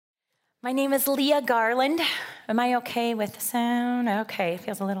My name is Leah Garland. Am I okay with the sound? Okay, it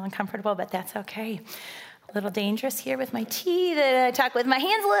feels a little uncomfortable, but that's okay. A little dangerous here with my tea that I talk with my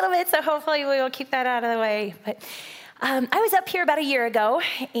hands a little bit, so hopefully we will keep that out of the way. But I was up here about a year ago,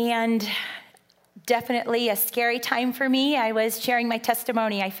 and definitely a scary time for me. I was sharing my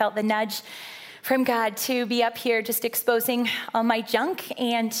testimony. I felt the nudge from God to be up here just exposing all my junk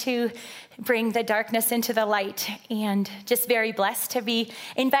and to bring the darkness into the light, and just very blessed to be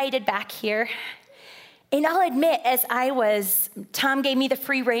invited back here. And I'll admit, Tom gave me the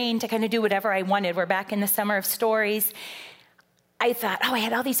free rein to kind of do whatever I wanted. We're back in the summer of stories. I thought, I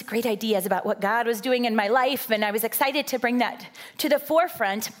had all these great ideas about what God was doing in my life, and I was excited to bring that to the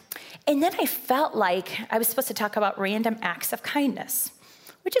forefront. And then I felt like I was supposed to talk about random acts of kindness,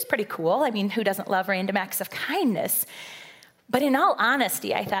 which is pretty cool. I mean, who doesn't love random acts of kindness? But in all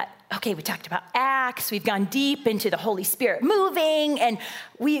honesty, I thought, okay, we talked about acts, we've gone deep into the Holy Spirit moving, and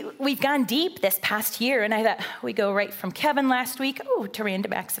we've gone deep this past year, and I thought, we go right from Kevin last week, to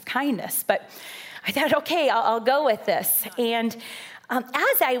random acts of kindness. But I thought, okay, I'll go with this. And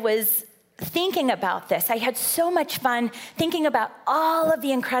as I was thinking about this, I had so much fun thinking about all of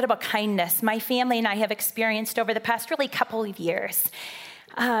the incredible kindness my family and I have experienced over the past really couple of years.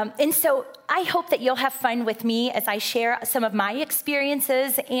 And so I hope that you'll have fun with me as I share some of my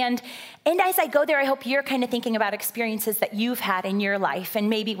experiences. And as I go there, I hope you're kind of thinking about experiences that you've had in your life and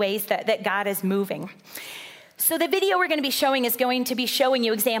maybe ways that God is moving. So the video we're going to be showing is going to be showing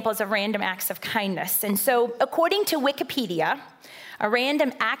you examples of random acts of kindness. And so according to Wikipedia, a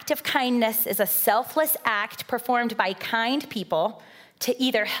random act of kindness is a selfless act performed by kind people to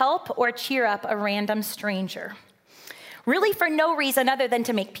either help or cheer up a random stranger, really for no reason other than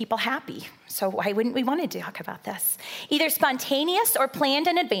to make people happy. So why wouldn't we want to talk about this? Either spontaneous or planned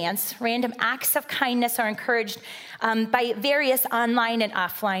in advance, random acts of kindness are encouraged by various online and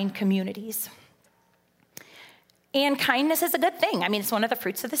offline communities. And kindness is a good thing. I mean, it's one of the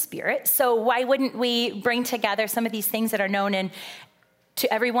fruits of the Spirit. So why wouldn't we bring together some of these things that are known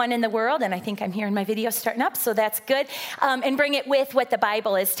to everyone in the world? And I think I'm hearing my video starting up, so that's good. And bring it with what the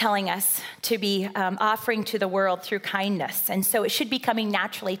Bible is telling us to be offering to the world through kindness. And so it should be coming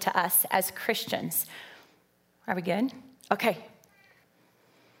naturally to us as Christians. Are we good? Okay.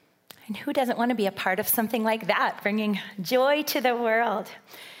 And who doesn't want to be a part of something like that, bringing joy to the world?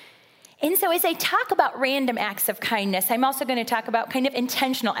 And so as I talk about random acts of kindness, I'm also going to talk about kind of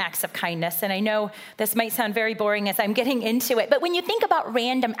intentional acts of kindness. And I know this might sound very boring as I'm getting into it, but when you think about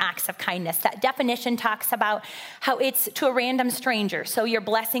random acts of kindness, that definition talks about how it's to a random stranger. So you're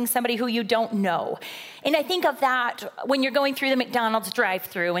blessing somebody who you don't know. And I think of that when you're going through the McDonald's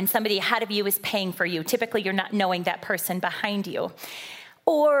drive-thru and somebody ahead of you is paying for you. Typically, you're not knowing that person behind you.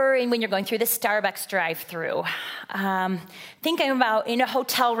 Or when you're going through the Starbucks drive-thru. Thinking about in a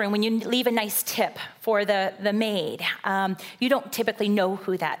hotel room when you leave a nice tip for the maid. You don't typically know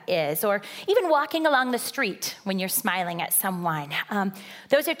who that is. Or even walking along the street when you're smiling at someone.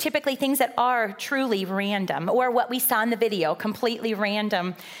 Those are typically things that are truly random. Or what we saw in the video, completely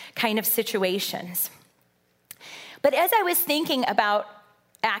random kind of situations. But as I was thinking about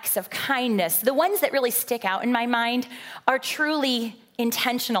acts of kindness, the ones that really stick out in my mind are truly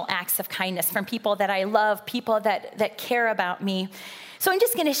intentional acts of kindness from people that I love, people that care about me. So I'm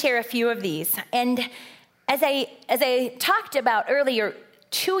just going to share a few of these. And as I talked about earlier,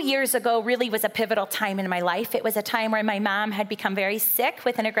 2 years ago really was a pivotal time in my life. It was a time where my mom had become very sick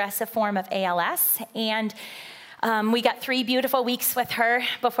with an aggressive form of ALS. And we got 3 beautiful weeks with her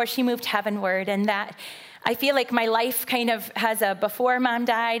before she moved heavenward. And that I feel like my life kind of has a before mom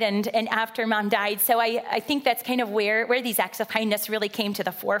died and after mom died. So I think that's kind of where these acts of kindness really came to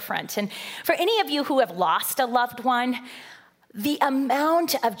the forefront. And for any of you who have lost a loved one, the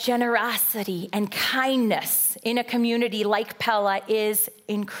amount of generosity and kindness in a community like Pella is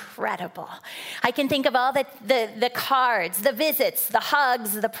incredible. I can think of all the cards, the visits, the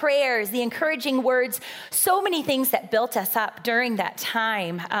hugs, the prayers, the encouraging words, so many things that built us up during that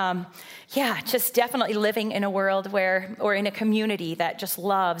time. Just definitely living in a world or in a community that just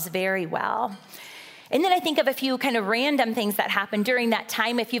loves very well. And then I think of a few kind of random things that happened during that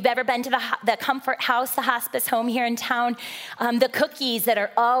time. If you've ever been to the Comfort House, the hospice home here in town, the cookies that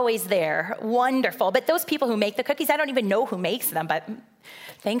are always there, wonderful. But those people who make the cookies, I don't even know who makes them, but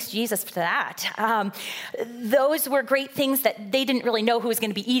thanks Jesus for that. Those were great things that they didn't really know who was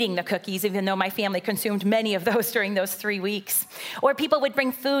going to be eating the cookies, even though my family consumed many of those during those 3 weeks. Or people would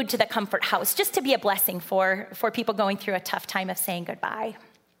bring food to the Comfort House just to be a blessing for people going through a tough time of saying goodbye.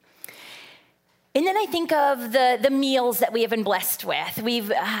 And then I think of the meals that we have been blessed with. We've,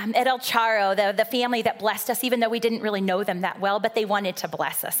 at El Charo, the family that blessed us, even though we didn't really know them that well, but they wanted to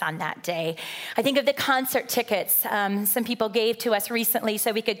bless us on that day. I think of the concert tickets some people gave to us recently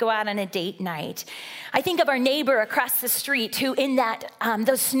so we could go out on a date night. I think of our neighbor across the street who in that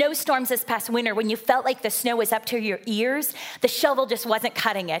those snowstorms this past winter, when you felt like the snow was up to your ears, the shovel just wasn't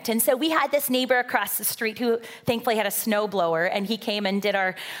cutting it. And so we had this neighbor across the street who thankfully had a snowblower, and he came and did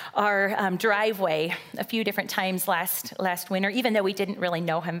our driveway a few different times last winter, even though we didn't really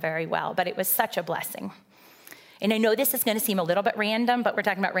know him very well, but it was such a blessing. And I know this is going to seem a little bit random, but we're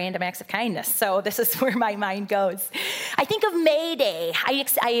talking about random acts of kindness, so this is where my mind goes. I think of May Day.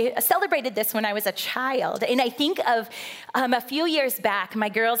 I celebrated this when I was a child, and I think of a few years back, my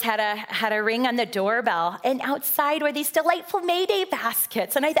girls had a ring on the doorbell, and outside were these delightful May Day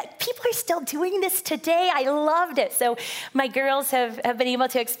baskets, and I thought, people are still doing this today. I loved it. So my girls have been able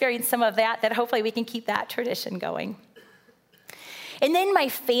to experience some of that hopefully we can keep that tradition going. And then my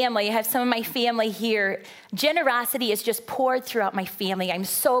family, I have some of my family here. Generosity is just poured throughout my family. I'm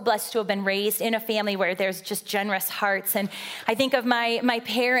so blessed to have been raised in a family where there's just generous hearts. And I think of my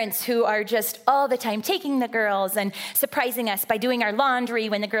parents who are just all the time taking the girls and surprising us by doing our laundry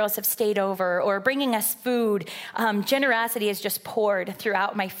when the girls have stayed over or bringing us food. Generosity is just poured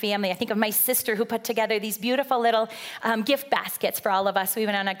throughout my family. I think of my sister who put together these beautiful little gift baskets for all of us. We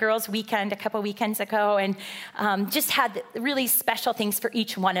went on a girls' weekend a couple weekends ago and just had really special things for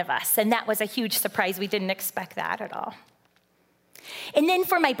each one of us. And that was a huge surprise. We didn't expect that at all. And then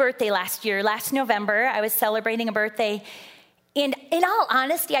for my birthday last November, I was celebrating a birthday. And in all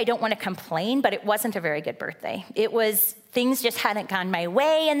honesty, I don't want to complain, but it wasn't a very good birthday. Things just hadn't gone my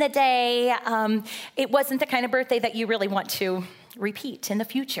way in the day. It wasn't the kind of birthday that you really want to repeat in the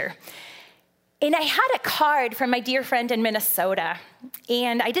future. And I had a card from my dear friend in Minnesota,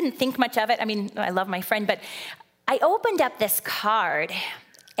 and I didn't think much of it. I mean, I love my friend, but I opened up this card,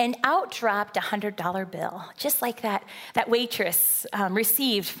 and out dropped a $100 bill, just like that waitress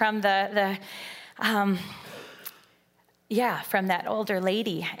received from from that older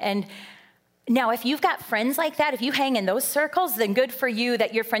lady. And now, if you've got friends like that, if you hang in those circles, then good for you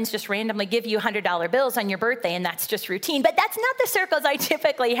that your friends just randomly give you $100 bills on your birthday, and that's just routine. But that's not the circles I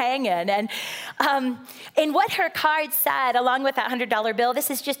typically hang in. And what her card said, along with that $100 bill, this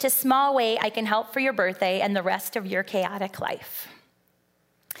is just a small way I can help for your birthday and the rest of your chaotic life.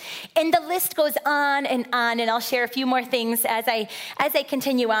 And the list goes on, and I'll share a few more things as I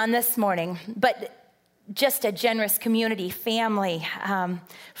continue on this morning. But just a generous community, family,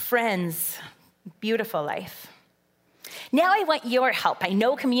 friends, beautiful life. Now I want your help. I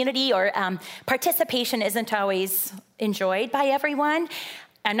know community or participation isn't always enjoyed by everyone.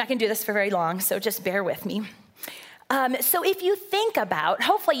 I'm not going to do this for very long, so just bear with me. So if you think about,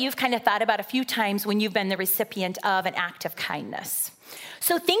 hopefully you've kind of thought about a few times when you've been the recipient of an act of kindness.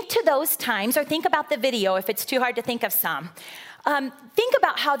 So think to those times, or think about the video if it's too hard to think of some. Think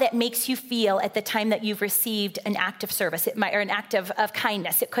about how that makes you feel at the time that you've received an act of service, or an act of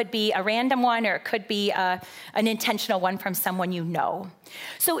kindness. It could be a random one, or it could be an intentional one from someone you know.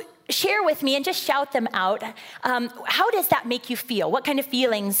 So share with me and just shout them out. How does that make you feel? What kind of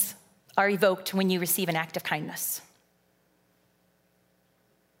feelings are evoked when you receive an act of kindness?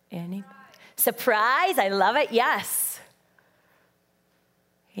 Any? Surprise, I love it, yes.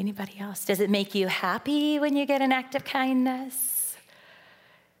 Anybody else? Does it make you happy when you get an act of kindness?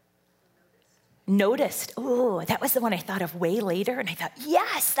 Noticed. Oh, that was the one I thought of way later, and I thought,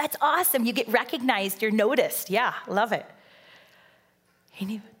 yes, that's awesome. You get recognized, you're noticed. Yeah, love it.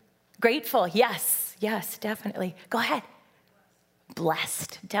 Grateful, yes, definitely. Go ahead.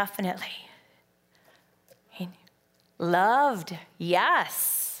 Blessed, definitely. Loved,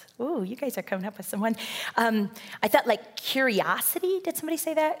 yes. Ooh, you guys are coming up with someone. I thought like curiosity. Did somebody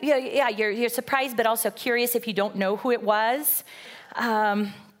say that? Yeah. You're surprised, but also curious if you don't know who it was.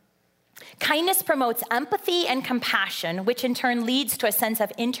 Kindness promotes empathy and compassion, which in turn leads to a sense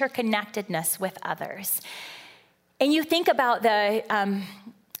of interconnectedness with others. And you think about the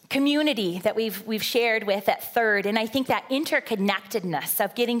community that we've shared with at Third, and I think that interconnectedness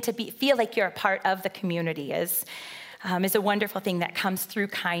of getting to feel like you're a part of the community is a wonderful thing that comes through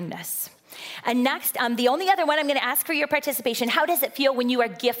kindness. And next, the only other one I'm going to ask for your participation. How does it feel when you are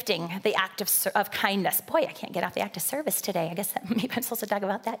gifting the act of kindness? Boy, I can't get off the act of service today. I guess maybe I'm supposed to talk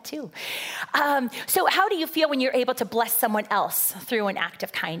about that too. So how do you feel when you're able to bless someone else through an act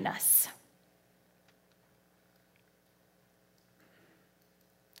of kindness?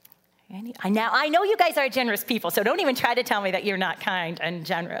 Now, I know you guys are generous people, so don't even try to tell me that you're not kind and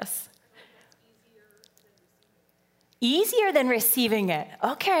generous. Easier than receiving it.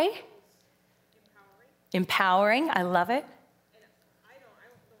 Okay. Empowering, I love it. And I don't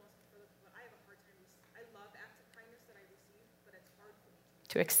know but I have a hard time. I love acts of kindness that I receive, but it's hard for me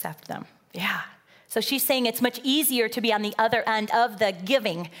To accept them, yeah. So she's saying it's much easier to be on the other end of the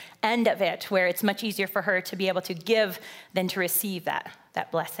giving end of it, where it's much easier for her to be able to give than to receive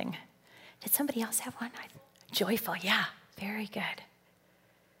that blessing. Did somebody else have one? Joyful, yeah, very good.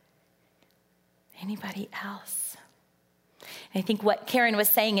 Anybody else? And I think what Karen was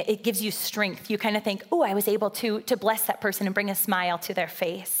saying, it gives you strength. You kind of think, oh, I was able to bless that person and bring a smile to their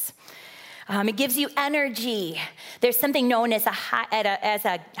face. It gives you energy. There's something known as a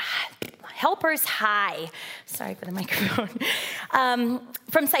helper's high. Sorry for the microphone.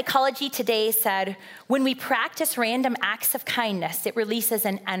 From Psychology Today said, when we practice random acts of kindness, it releases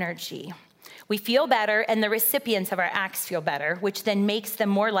an energy. We feel better, and the recipients of our acts feel better, which then makes them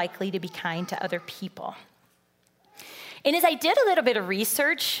more likely to be kind to other people. And as I did a little bit of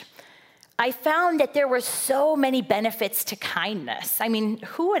research, I found that there were so many benefits to kindness. I mean,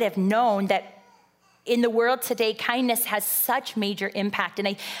 who would have known that in the world today, kindness has such major impact. And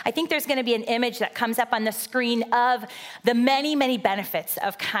I think there's going to be an image that comes up on the screen of the many, many benefits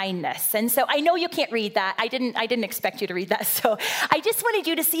of kindness. And so I know you can't read that. I didn't expect you to read that. So I just wanted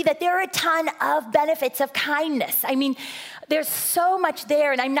you to see that there are a ton of benefits of kindness. I mean, there's so much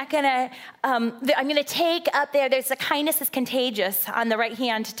there, and I'm going to take up there, there's the kindness is contagious on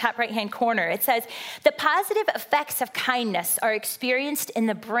the top right-hand corner. It says, the positive effects of kindness are experienced in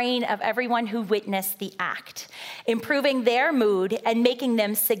the brain of everyone who witnessed the act, improving their mood and making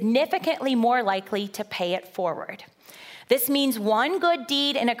them significantly more likely to pay it forward. This means one good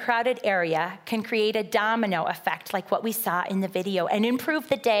deed in a crowded area can create a domino effect like what we saw in the video and improve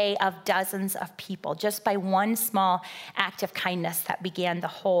the day of dozens of people just by one small act of kindness that began the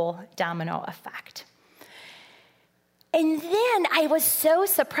whole domino effect. And then I was so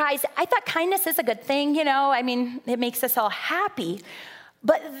surprised. I thought kindness is a good thing, I mean, it makes us all happy.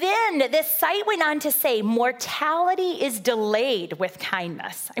 But then this site went on to say mortality is delayed with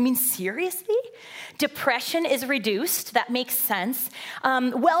kindness. I mean, seriously? Depression is reduced. That makes sense.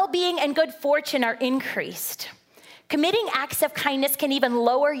 Well-being and good fortune are increased. Committing acts of kindness can even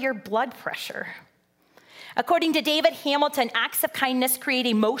lower your blood pressure. According to David Hamilton, acts of kindness create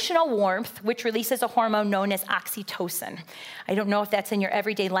emotional warmth, which releases a hormone known as oxytocin. I don't know if that's in your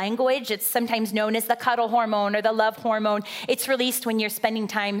everyday language. It's sometimes known as the cuddle hormone or the love hormone. It's released when you're spending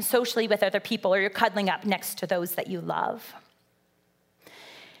time socially with other people or you're cuddling up next to those that you love.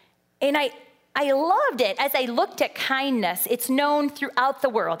 And I loved it. As I looked at kindness, it's known throughout the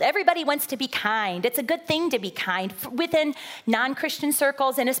world. Everybody wants to be kind. It's a good thing to be kind within non-Christian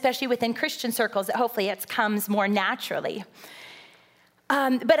circles and especially within Christian circles. Hopefully it comes more naturally.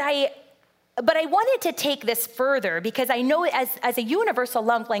 But I wanted to take this further because I know as a universal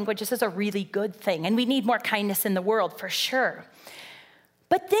love language, this is a really good thing, and we need more kindness in the world for sure.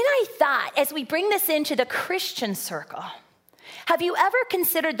 But then I thought, as we bring this into the Christian circle, have you ever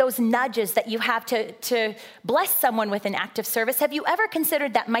considered those nudges that you have to bless someone with an act of service? Have you ever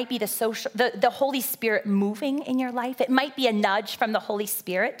considered that might be the Holy Spirit moving in your life? It might be a nudge from the Holy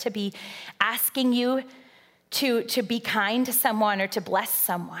Spirit to be asking you to be kind to someone or to bless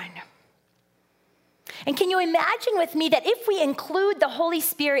someone. And can you imagine with me that if we include the Holy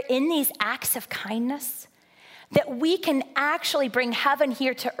Spirit in these acts of kindness, that we can actually bring heaven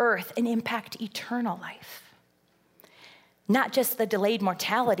here to earth and impact eternal life? Not just the delayed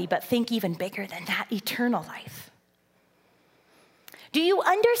mortality, but think even bigger than that, eternal life. Do you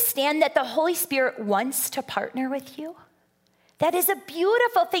understand that the Holy Spirit wants to partner with you? That is a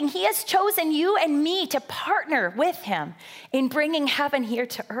beautiful thing. He has chosen you and me to partner with him in bringing heaven here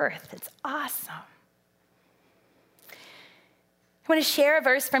to earth. It's awesome. I want to share a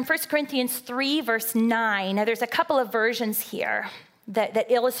verse from 1 Corinthians 3, verse 9. Now, there's a couple of versions here that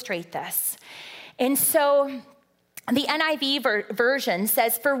illustrate this. And so the NIV version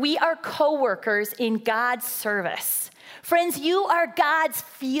says, for we are co-workers in God's service. Friends, you are God's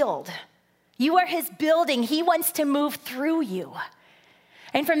field. You are his building. He wants to move through you.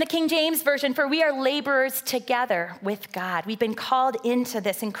 And from the King James Version, for we are laborers together with God. We've been called into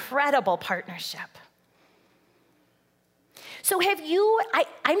this incredible partnership. So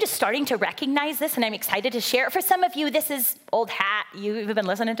I'm just starting to recognize this, and I'm excited to share it. For some of you, this is old hat. You've been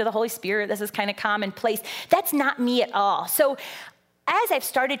listening to the Holy Spirit. This is kind of commonplace. That's not me at all. So as I've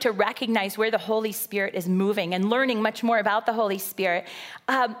started to recognize where the Holy Spirit is moving and learning much more about the Holy Spirit,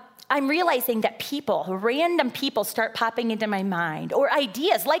 I'm realizing that random people start popping into my mind, or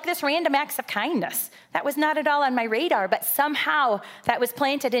ideas like this random acts of kindness. That was not at all on my radar, but somehow that was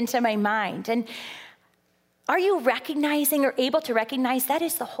planted into my mind. And are you recognizing or able to recognize that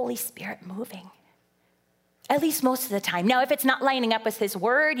is the Holy Spirit moving? at least most of the time. Now, if it's not lining up with his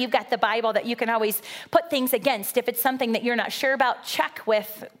word, you've got the Bible that you can always put things against. If it's something that you're not sure about, check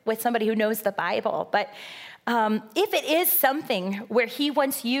with somebody who knows the Bible. But if it is something where he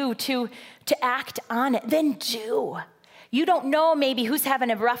wants you to act on it, then do. You don't know maybe who's having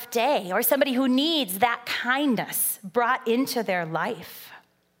a rough day or somebody who needs that kindness brought into their life.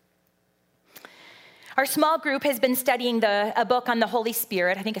 Our small group has been studying a book on the Holy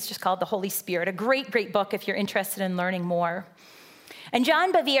Spirit. I think it's just called The Holy Spirit, a great, great book if you're interested in learning more. And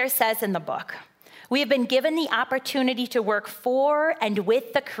John Bevere says in the book, we have been given the opportunity to work for and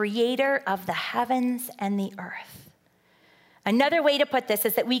with the creator of the heavens and the earth. Another way to put this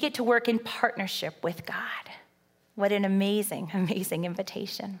is that we get to work in partnership with God. What an amazing, amazing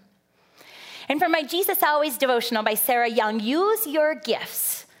invitation. And for my Jesus Always devotional by Sarah Young, use your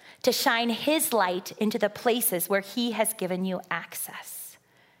gifts to shine his light into the places where he has given you access.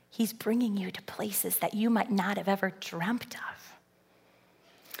 He's bringing you to places that you might not have ever dreamt of.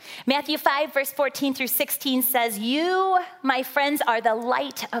 Matthew 5, verse 14 through 16 says, you, my friends, are the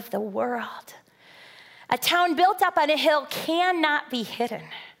light of the world. A town built up on a hill cannot be hidden.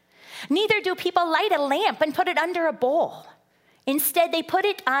 Neither do people light a lamp and put it under a bowl. Instead, they put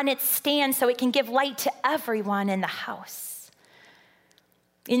it on its stand so it can give light to everyone in the house.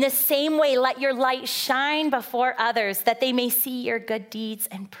 In the same way, let your light shine before others that they may see your good deeds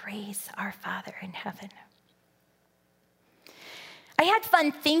and praise our Father in heaven. I had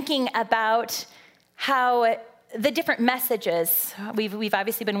fun thinking about how the different messages, we've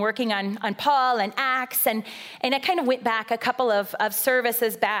obviously been working on Paul and Acts, and I kind of went back a couple of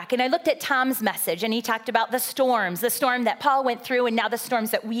services back, and I looked at Tom's message, and he talked about the storm that Paul went through, and now the storms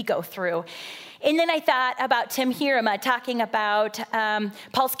that we go through. And then I thought about Tim Hirama talking about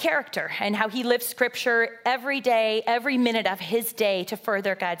Paul's character and how he lived scripture every day, every minute of his day to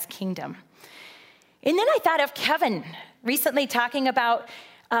further God's kingdom. And then I thought of Kevin recently talking about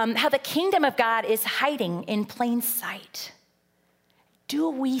how the kingdom of God is hiding in plain sight. Do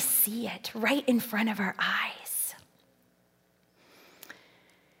we see it right in front of our eyes?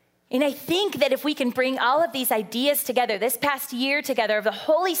 And I think that if we can bring all of these ideas together, this past year together, of the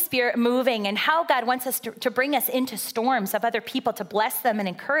Holy Spirit moving and how God wants us to bring us into storms of other people to bless them and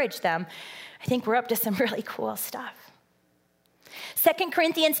encourage them, I think we're up to some really cool stuff. 2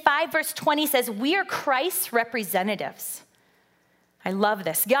 Corinthians 5, verse 20 says, we are Christ's representatives. I love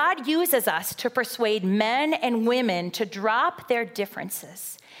this. God uses us to persuade men and women to drop their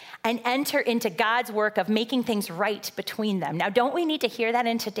differences and enter into God's work of making things right between them. Now, don't we need to hear that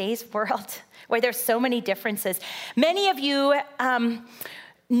in today's world where there's so many differences? Many of you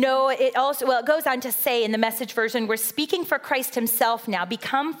know it also, well, it goes on to say in the Message version, we're speaking for Christ himself now.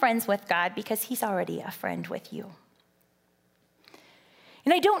 Become friends with God because he's already a friend with you.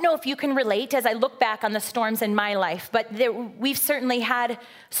 And I don't know if you can relate as I look back on the storms in my life, but we've certainly had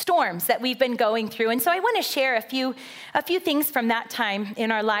storms that we've been going through. And so I want to share a few things from that time in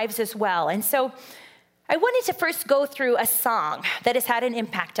our lives as well. And so I wanted to first go through a song that has had an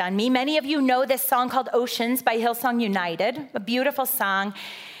impact on me. Many of you know this song called Oceans by Hillsong United, a beautiful song.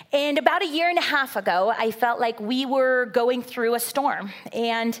 And about a year and a half ago, I felt like we were going through a storm.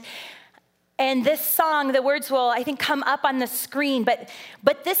 And this song, the words will, I think, come up on the screen. But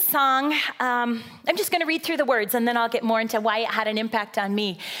this song, I'm just going to read through the words, and then I'll get more into why it had an impact on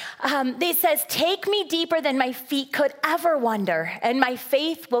me. It says, take me deeper than my feet could ever wander, and my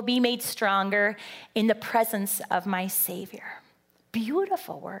faith will be made stronger in the presence of my Savior.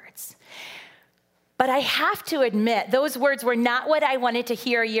 Beautiful words. But I have to admit, those words were not what I wanted to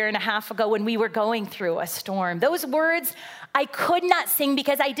hear a year and a half ago when we were going through a storm. Those words I could not sing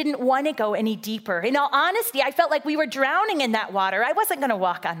because I didn't want to go any deeper. In all honesty, I felt like we were drowning in that water. I wasn't going to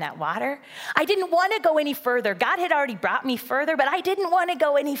walk on that water. I didn't want to go any further. God had already brought me further, but I didn't want to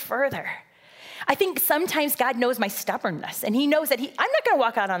go any further. I think sometimes God knows my stubbornness, and he knows that I'm not going to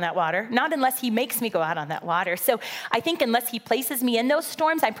walk out on that water, not unless he makes me go out on that water. So I think unless he places me in those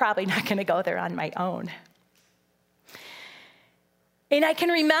storms, I'm probably not going to go there on my own. And I can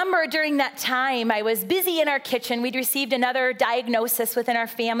remember during that time, I was busy in our kitchen. We'd received another diagnosis within our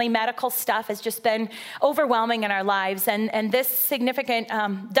family. Medical stuff has just been overwhelming in our lives. And this significant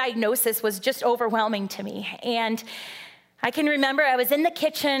diagnosis was just overwhelming to me. And I can remember I was in the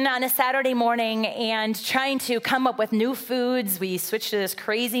kitchen on a Saturday morning and trying to come up with new foods. We switched to this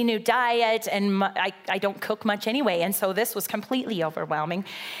crazy new diet, and I don't cook much anyway. And so this was completely overwhelming,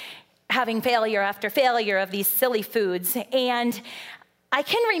 having failure after failure of these silly foods. And I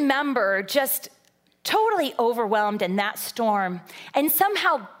can remember just totally overwhelmed in that storm. And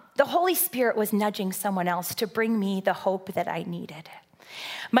somehow the Holy Spirit was nudging someone else to bring me the hope that I needed.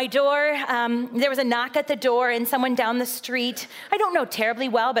 My door, there was a knock at the door and someone down the street, I don't know terribly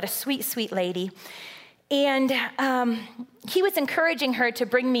well, but a sweet, sweet lady. And he was encouraging her to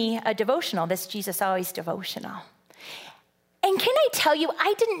bring me a devotional, this Jesus Always devotional. And can I tell you,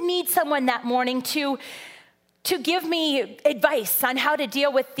 I didn't need someone that morning to give me advice on how to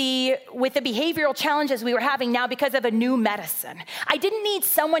deal with the behavioral challenges we were having now because of a new medicine. I didn't need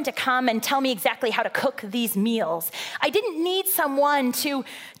someone to come and tell me exactly how to cook these meals. I didn't need someone to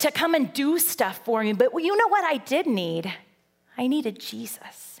come and do stuff for me. But you know what I did need? I needed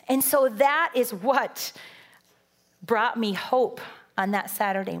Jesus. And so that is what brought me hope on that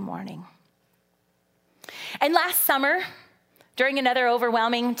Saturday morning. And last summer, during another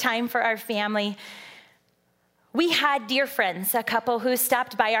overwhelming time for our family, we had dear friends, a couple who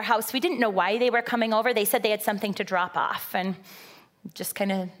stopped by our house. We didn't know why they were coming over. They said they had something to drop off, and just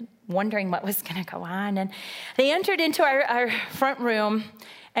kind of wondering what was going to go on. And they entered into our front room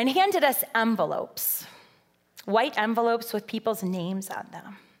and handed us envelopes, white envelopes with people's names on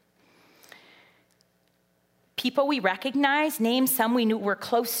them. People we recognized, names some we knew were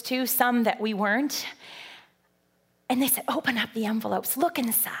close to, some that we weren't. And they said, open up the envelopes, look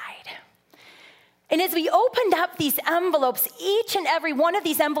inside. And as we opened up these envelopes, each and every one of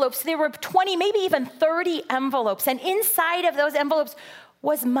these envelopes, there were 20, maybe even 30 envelopes. And inside of those envelopes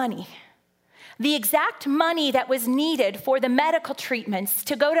was money. The exact money that was needed for the medical treatments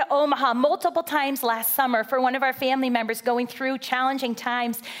to go to Omaha multiple times last summer for one of our family members going through challenging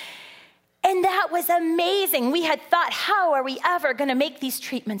times. And that was amazing. We had thought, how are we ever going to make these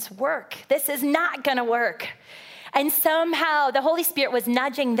treatments work? This is not going to work. And somehow the Holy Spirit was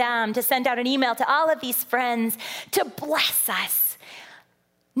nudging them to send out an email to all of these friends to bless us.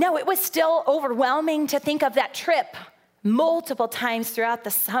 No, it was still overwhelming to think of that trip multiple times throughout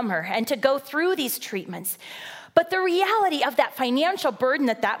the summer and to go through these treatments. But the reality of that financial burden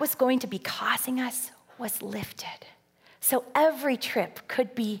that was going to be causing us was lifted. So every trip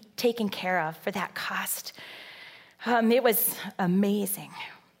could be taken care of for that cost. It was amazing.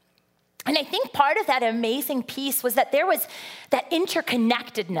 And I think part of that amazing piece was that there was that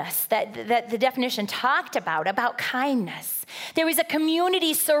interconnectedness that the definition talked about kindness. There was a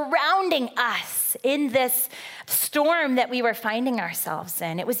community surrounding us in this storm that we were finding ourselves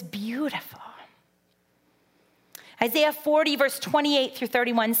in. It was beautiful. Isaiah 40, verse 28 through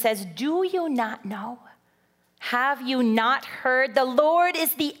 31 says, "Do you not know? Have you not heard? The Lord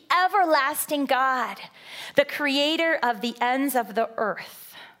is the everlasting God, the creator of the ends of the earth.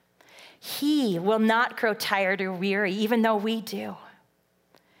 He will not grow tired or weary, even though we do.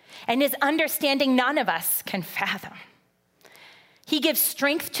 And his understanding none of us can fathom. He gives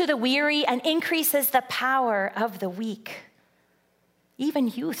strength to the weary and increases the power of the weak. Even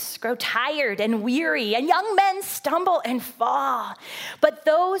youths grow tired and weary, and young men stumble and fall. But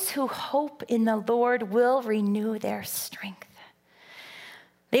those who hope in the Lord will renew their strength.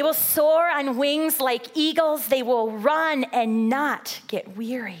 They will soar on wings like eagles. They will run and not get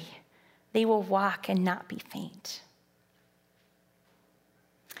weary. They will walk and not be faint."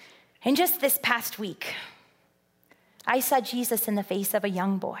 And just this past week, I saw Jesus in the face of a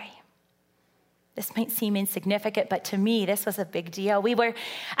young boy. This might seem insignificant, but to me, this was a big deal. We were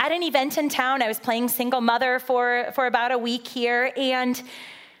at an event in town. I was playing single mother for about a week here, and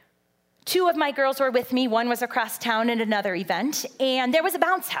two of my girls were with me. One was across town at another event, and there was a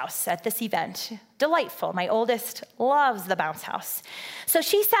bounce house at this event. Delightful. My oldest loves the bounce house. So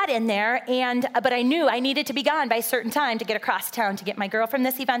she sat in there, but I knew I needed to be gone by a certain time to get across town to get my girl from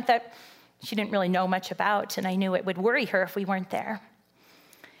this event that she didn't really know much about, and I knew it would worry her if we weren't there.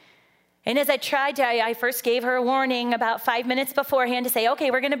 And as I tried to, I first gave her a warning about 5 minutes beforehand to say, okay,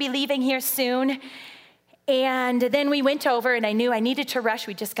 we're going to be leaving here soon. And then we went over, and I knew I needed to rush.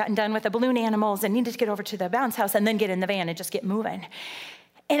 We'd just gotten done with the balloon animals and needed to get over to the bounce house and then get in the van and just get moving.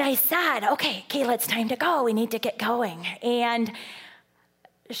 And I said, okay, Kayla, it's time to go. We need to get going. And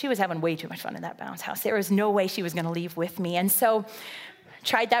she was having way too much fun in that bounce house. There was no way she was going to leave with me. And so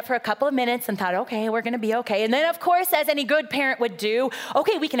tried that for a couple of minutes and thought, okay, we're going to be okay. And then, of course, as any good parent would do,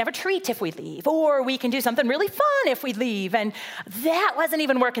 okay, we can have a treat if we leave, or we can do something really fun if we leave. And that wasn't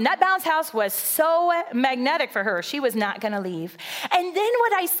even working. That bounce house was so magnetic for her. She was not going to leave. And then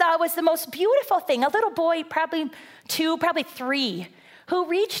what I saw was the most beautiful thing. A little boy, probably 2, probably 3, who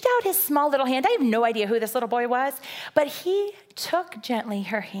reached out his small little hand. I have no idea who this little boy was, but he took gently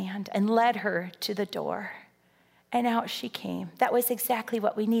her hand and led her to the door. And out she came. That was exactly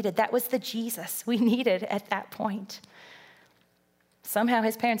what we needed. That was the Jesus we needed at that point. Somehow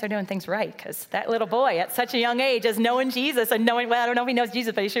his parents are doing things right, because that little boy at such a young age is knowing Jesus and knowing, well, I don't know if he knows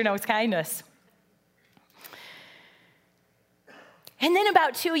Jesus, but he sure knows kindness. And then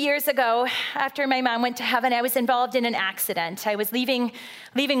about 2 years ago, after my mom went to heaven, I was involved in an accident. I was leaving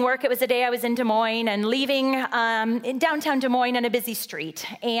work. It was the day I was in Des Moines and leaving in downtown Des Moines on a busy street.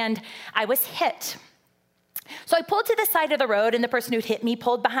 And I was hit. So I pulled to the side of the road, and the person who'd hit me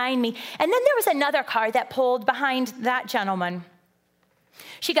pulled behind me. And then there was another car that pulled behind that gentleman.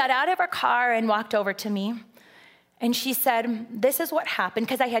 She got out of her car and walked over to me. And she said, this is what happened,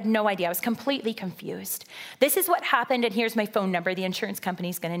 because I had no idea. I was completely confused. This is what happened, and here's my phone number. The insurance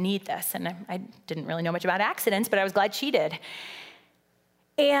company's going to need this. And I didn't really know much about accidents, but I was glad she did.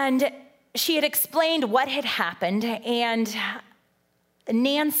 And she had explained what had happened, and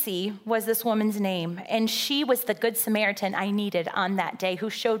Nancy was this woman's name, and she was the Good Samaritan I needed on that day,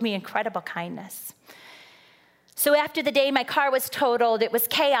 who showed me incredible kindness. So after the day, my car was totaled. It was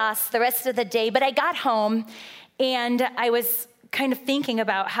chaos the rest of the day, but I got home, and I was kind of thinking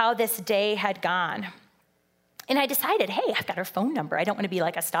about how this day had gone. And I decided, hey, I've got her phone number. I don't want to be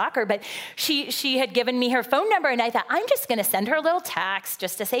like a stalker, but she had given me her phone number, and I thought, I'm just going to send her a little text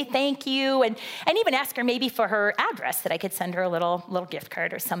just to say thank you, and even ask her maybe for her address, that I could send her a little gift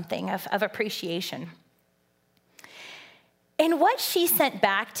card or something of appreciation. And what she sent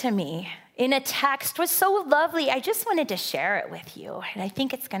back to me in a text was so lovely. I just wanted to share it with you, and I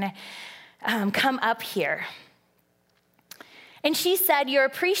think it's going to come up here. And she said, your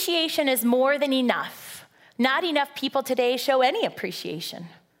appreciation is more than enough. Not enough people today show any appreciation.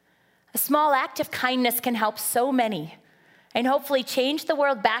 A small act of kindness can help so many and hopefully change the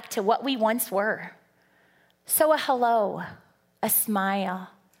world back to what we once were. So a hello, a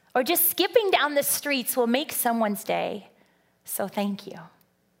smile, or just skipping down the streets will make someone's day. So thank you.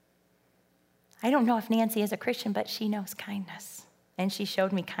 I don't know if Nancy is a Christian, but she knows kindness, and she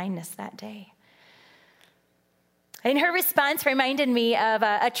showed me kindness that day. And her response reminded me of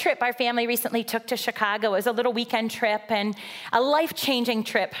a trip our family recently took to Chicago. It was a little weekend trip and a life-changing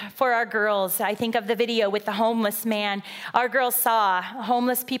trip for our girls. I think of the video with the homeless man. Our girls saw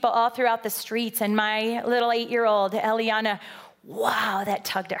homeless people all throughout the streets, and my little 8-year-old, Eliana, wow, that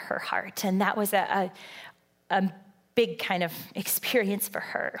tugged at her heart. And that was a big kind of experience for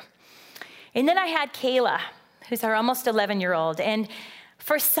her. And then I had Kayla, who's our almost 11-year-old, and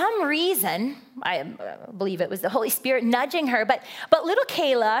for some reason, I believe it was the Holy Spirit nudging her, but little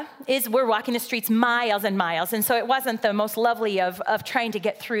Kayla we're walking the streets miles and miles, and so it wasn't the most lovely of trying to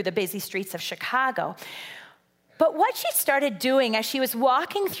get through the busy streets of Chicago. But what she started doing as she was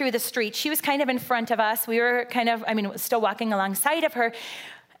walking through the street, she was kind of in front of us. We were still walking alongside of her,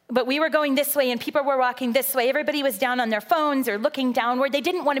 but we were going this way, and people were walking this way. Everybody was down on their phones or looking downward. They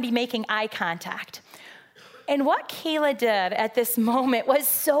didn't want to be making eye contact. And what Kayla did at this moment was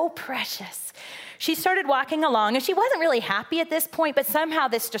so precious. She started walking along, and she wasn't really happy at this point, but somehow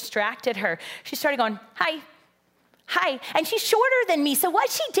this distracted her. She started going, hi, hi. And she's shorter than me, so what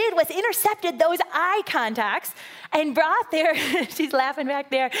she did was intercepted those eye contacts and brought there, she's laughing back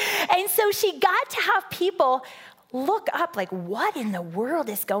there, and so she got to have people look up like, what in the world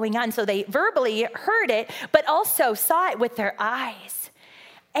is going on? So they verbally heard it, but also saw it with their eyes.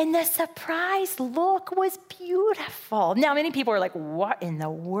 And the surprised look was beautiful. Now, many people were like, what in the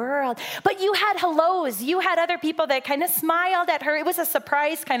world? But you had hellos. You had other people that kind of smiled at her. It was a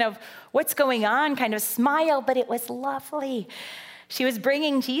surprise kind of what's going on kind of smile, but it was lovely. She was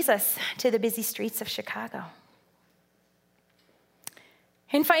bringing Jesus to the busy streets of Chicago.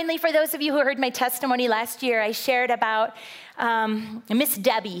 And finally, for those of you who heard my testimony last year, I shared about Miss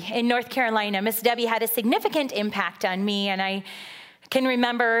Debbie in North Carolina. Miss Debbie had a significant impact on me, and I can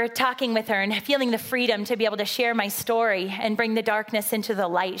remember talking with her and feeling the freedom to be able to share my story and bring the darkness into the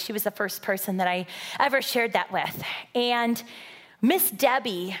light. She was the first person that I ever shared that with. And Miss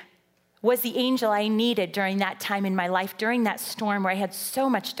Debbie was the angel I needed during that time in my life, during that storm where I had so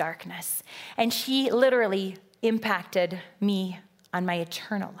much darkness. And she literally impacted me on my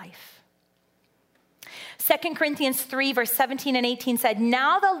eternal life. 2 Corinthians 3, verse 17 and 18 said,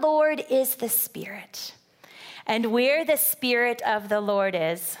 now the Lord is the Spirit. And where the Spirit of the Lord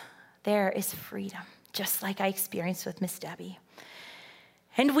is, there is freedom, just like I experienced with Miss Debbie.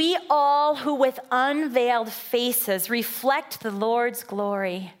 And we all who with unveiled faces reflect the Lord's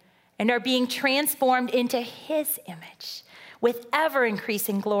glory and are being transformed into his image with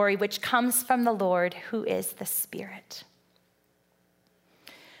ever-increasing glory, which comes from the Lord, who is the Spirit.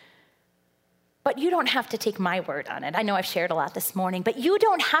 But you don't have to take my word on it. I know I've shared a lot this morning, but you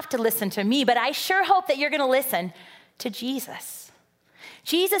don't have to listen to me, but I sure hope that you're going to listen to Jesus.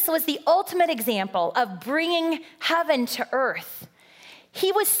 Jesus was the ultimate example of bringing heaven to earth.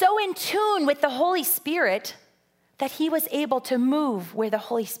 He was so in tune with the Holy Spirit that he was able to move where the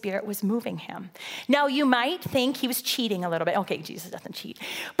Holy Spirit was moving him. Now, you might think he was cheating a little bit. Okay, Jesus doesn't cheat.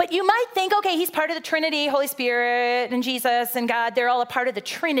 But you might think, okay, he's part of the Trinity, Holy Spirit and Jesus and God. They're all a part of the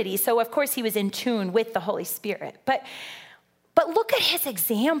Trinity. So, of course, he was in tune with the Holy Spirit. But look at his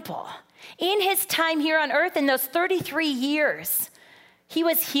example. In his time here on earth, in those 33 years, he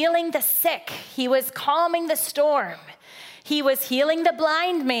was healing the sick. He was calming the storm. He was healing the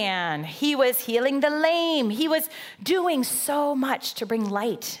blind man. He was healing the lame. He was doing so much to bring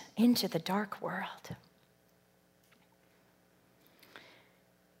light into the dark world.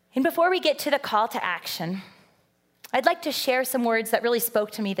 And before we get to the call to action, I'd like to share some words that really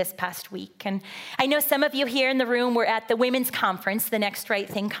spoke to me this past week. And I know some of you here in the room were at the women's conference, the Next Right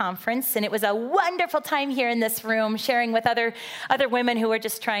Thing conference, and it was a wonderful time here in this room sharing with other women who are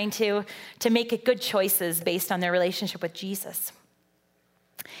just trying to make good choices based on their relationship with Jesus.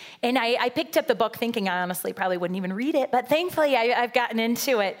 And I picked up the book thinking I honestly probably wouldn't even read it, but thankfully I've gotten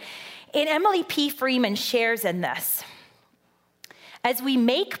into it. And Emily P. Freeman shares in this. As we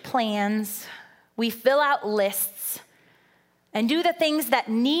make plans, we fill out lists and do the things that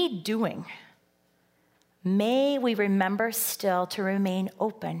need doing, may we remember still to remain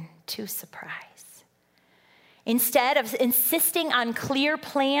open to surprise. Instead of insisting on clear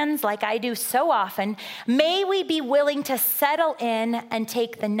plans like I do so often, may we be willing to settle in and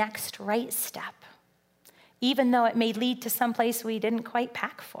take the next right step, even though it may lead to someplace we didn't quite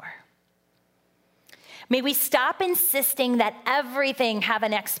pack for. May we stop insisting that everything have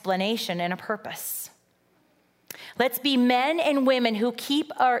an explanation and a purpose. Let's be men and women who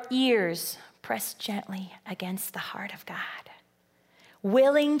keep our ears pressed gently against the heart of God,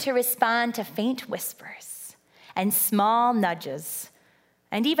 willing to respond to faint whispers and small nudges,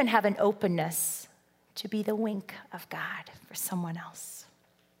 and even have an openness to be the wink of God for someone else.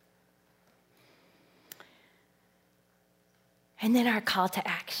 And then our call to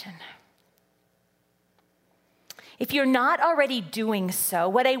action. If you're not already doing so,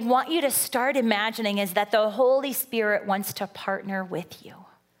 what I want you to start imagining is that the Holy Spirit wants to partner with you.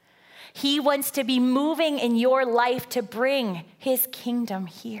 He wants to be moving in your life to bring his kingdom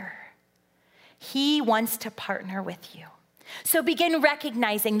here. He wants to partner with you. So begin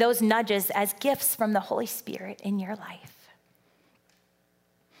recognizing those nudges as gifts from the Holy Spirit in your life.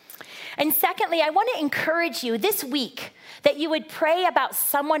 And secondly, I want to encourage you this week that you would pray about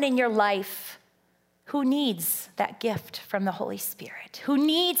someone in your life who needs that gift from the Holy Spirit, who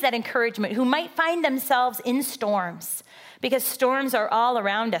needs that encouragement, who might find themselves in storms, because storms are all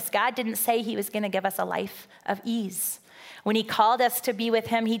around us. God didn't say he was going to give us a life of ease. When he called us to be with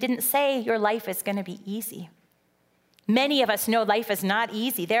him, he didn't say your life is going to be easy. Many of us know life is not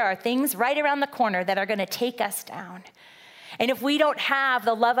easy. There are things right around the corner that are going to take us down. And if we don't have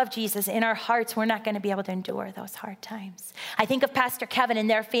the love of Jesus in our hearts, we're not going to be able to endure those hard times. I think of Pastor Kevin and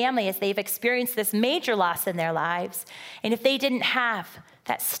their family as they've experienced this major loss in their lives. And if they didn't have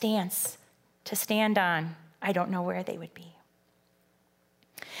that stance to stand on, I don't know where they would be.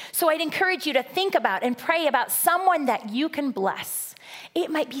 So I'd encourage you to think about and pray about someone that you can bless.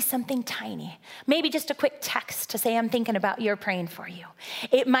 It might be something tiny, maybe just a quick text to say, I'm thinking about you, praying for you.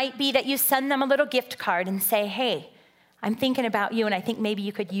 It might be that you send them a little gift card and say, hey, I'm thinking about you, and I think maybe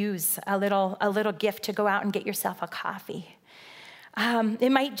you could use a little gift to go out and get yourself a coffee.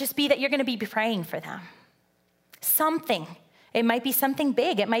 It might just be that you're going to be praying for them. Something. It might be something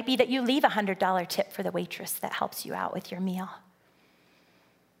big. It might be that you leave a $100 tip for the waitress that helps you out with your meal.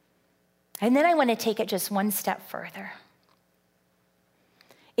 And then I want to take it just one step further.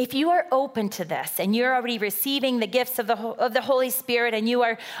 If you are open to this and you're already receiving the gifts of the Holy Spirit and you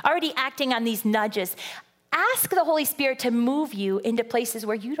are already acting on these nudges, ask the Holy Spirit to move you into places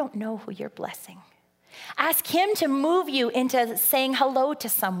where you don't know who you're blessing. Ask him to move you into saying hello to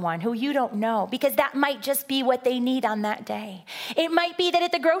someone who you don't know, because that might just be what they need on that day. It might be that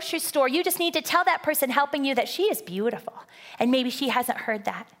at the grocery store, you just need to tell that person helping you that she is beautiful, and maybe she hasn't heard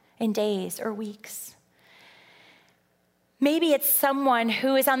that in days or weeks. Maybe it's someone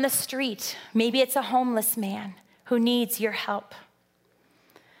who is on the street. Maybe it's a homeless man who needs your help.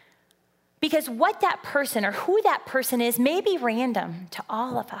 Because what that person or who that person is may be random to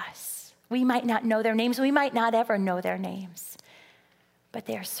all of us. We might not know their names. We might not ever know their names. But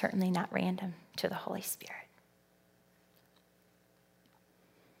they are certainly not random to the Holy Spirit.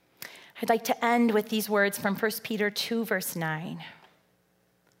 I'd like to end with these words from 1 Peter 2, verse 9.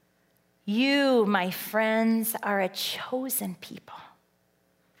 You, my friends, are a chosen people.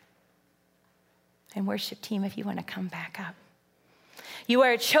 And worship team, if you want to come back up. You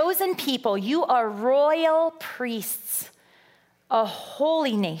are a chosen people. You are royal priests, a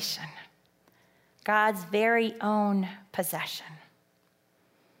holy nation, God's very own possession.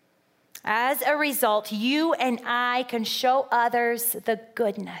 As a result, you and I can show others the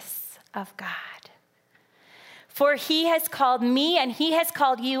goodness of God. For he has called me and he has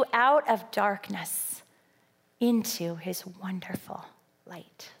called you out of darkness into his wonderful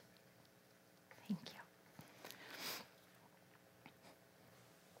light.